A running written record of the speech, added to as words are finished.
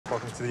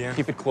Welcome to the end.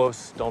 Keep it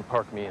close. Don't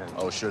park me in.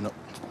 Oh, sure, no.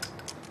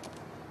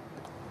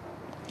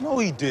 No,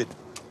 he did.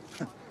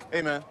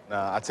 Hey, man,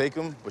 nah, I take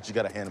him, but you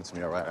gotta hand him to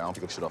me, all right? I don't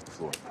pick up shit off the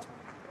floor.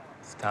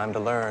 It's time to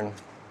learn.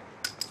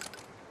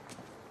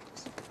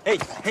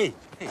 Hey.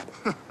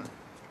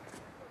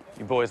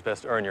 You boys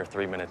best earn your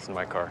 3 minutes in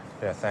my car.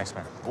 Yeah, thanks,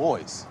 man.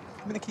 Boys.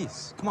 Give me the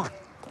keys. Come on.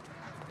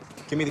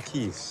 Give me the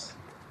keys.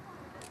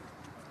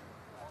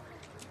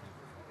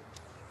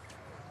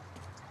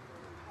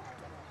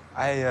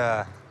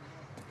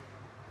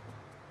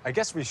 I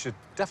guess we should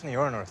definitely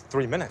earn our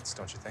 3 minutes,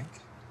 don't you think?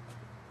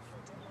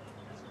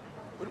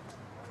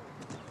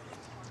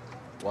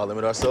 Why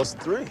limit ourselves to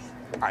 3?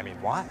 I mean,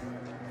 why?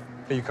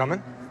 Are you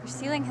coming? You're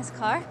stealing his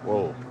car?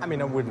 Whoa. I mean,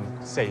 I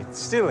wouldn't say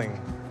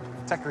stealing.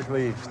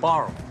 Technically,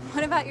 borrow.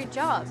 What about your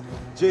job?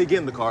 Jade, get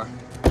in the car.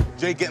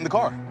 Jade, get in the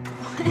car.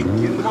 Get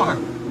in the car.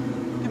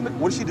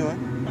 What is she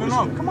doing?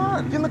 No, come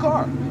on. Get in the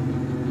car.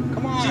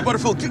 Come on. Jade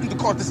Butterfield, get in the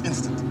car this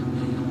instant.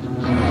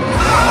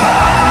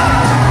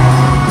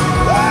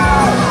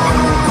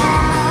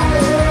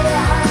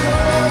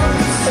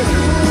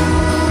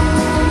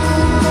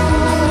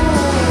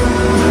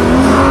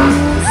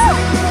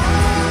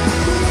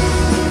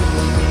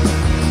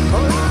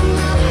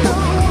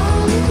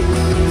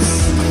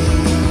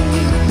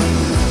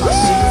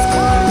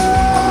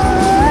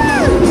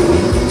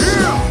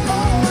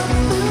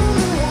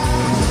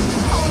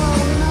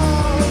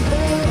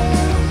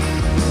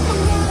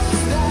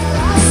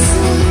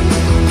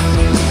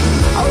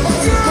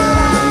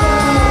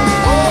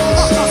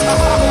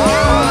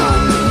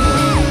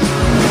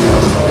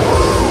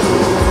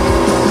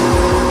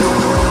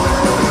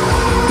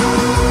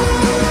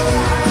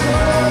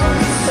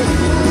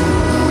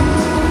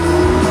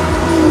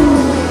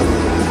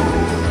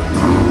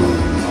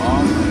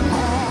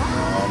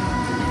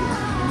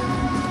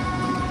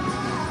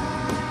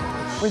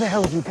 Where the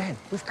hell have you been?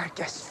 We've got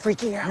guests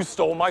freaking out. You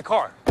stole my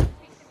car.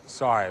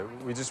 Sorry,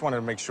 we just wanted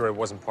to make sure it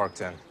wasn't parked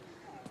in.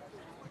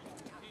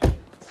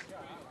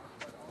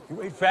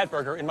 You ate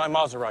Fatburger in my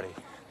Maserati.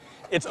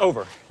 It's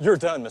over. You're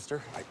done,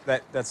 mister.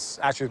 That's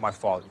actually my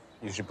fault.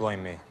 You should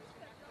blame me.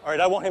 All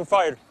right, I want him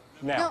fired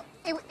now.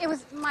 No, it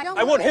was my fault.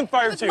 I want him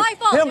fired too. It was my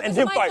fault. Him It and was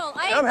him my fired. fault.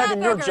 And I'm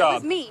having your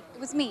job. It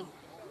was me.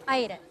 I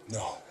ate it.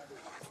 No.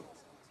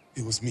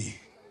 It was me.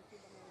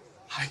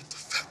 I ate the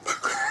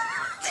Fatburger.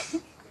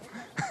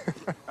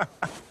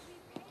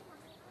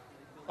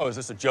 Oh, is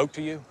this a joke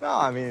to you? No,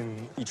 I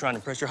mean... You trying to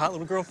impress your hot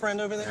little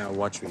girlfriend over there? Yeah,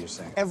 watch what you're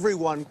saying.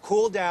 Everyone,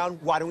 cool down.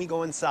 Why don't we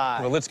go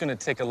inside? Well, it's gonna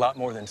take a lot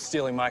more than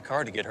stealing my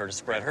car to get her to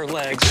spread her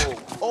legs.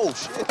 Oh,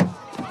 shit.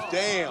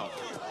 Damn.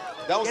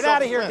 That was Get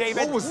out of here, self-defense.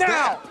 David. What was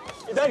Now!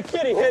 That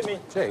kitty hit me.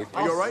 Jade,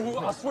 Are you all right?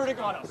 I swear to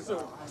God, I'll sue.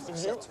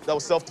 That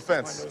was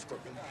self-defense.